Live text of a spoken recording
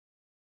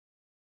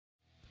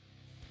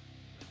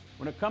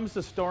When it comes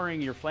to storing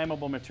your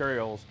flammable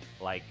materials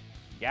like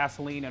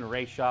gasoline in a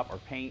race shop or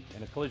paint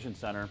in a collision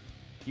center,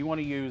 you want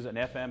to use an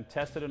FM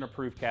tested and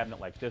approved cabinet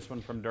like this one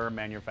from Durham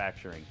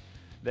Manufacturing.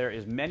 There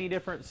is many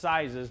different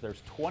sizes.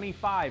 There's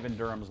 25 in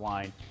Durham's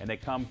line, and they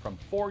come from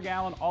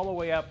 4-gallon all the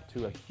way up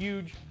to a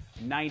huge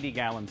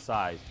 90-gallon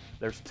size.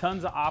 There's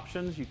tons of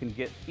options. You can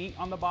get feet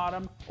on the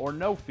bottom or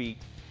no feet,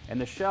 and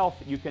the shelf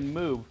you can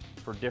move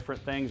for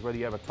different things. Whether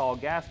you have a tall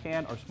gas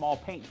can or small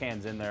paint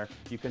cans in there,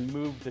 you can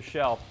move the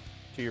shelf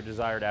to your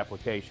desired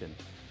application.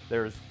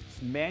 There's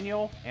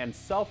manual and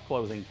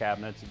self-closing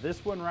cabinets.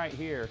 This one right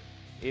here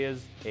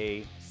is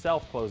a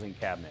self-closing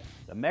cabinet.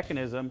 The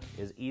mechanism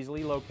is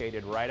easily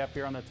located right up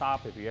here on the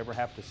top if you ever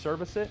have to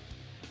service it.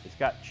 It's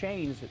got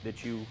chains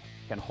that you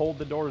can hold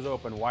the doors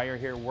open while you're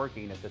here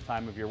working at the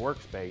time of your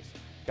workspace.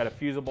 It's got a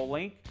fusible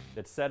link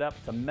that's set up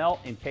to melt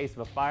in case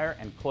of a fire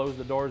and close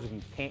the doors if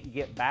you can't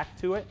get back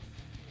to it.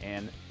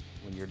 And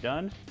when you're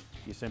done,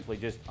 you simply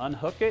just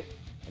unhook it,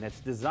 and it's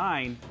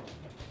designed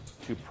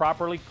to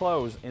properly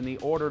close in the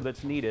order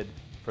that's needed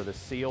for the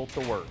seal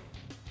to work.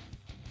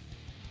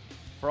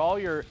 For all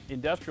your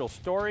industrial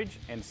storage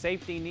and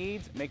safety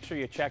needs, make sure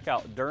you check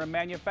out Durham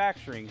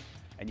Manufacturing,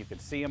 and you can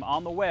see them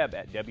on the web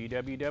at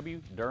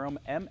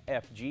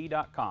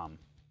www.durhammfg.com.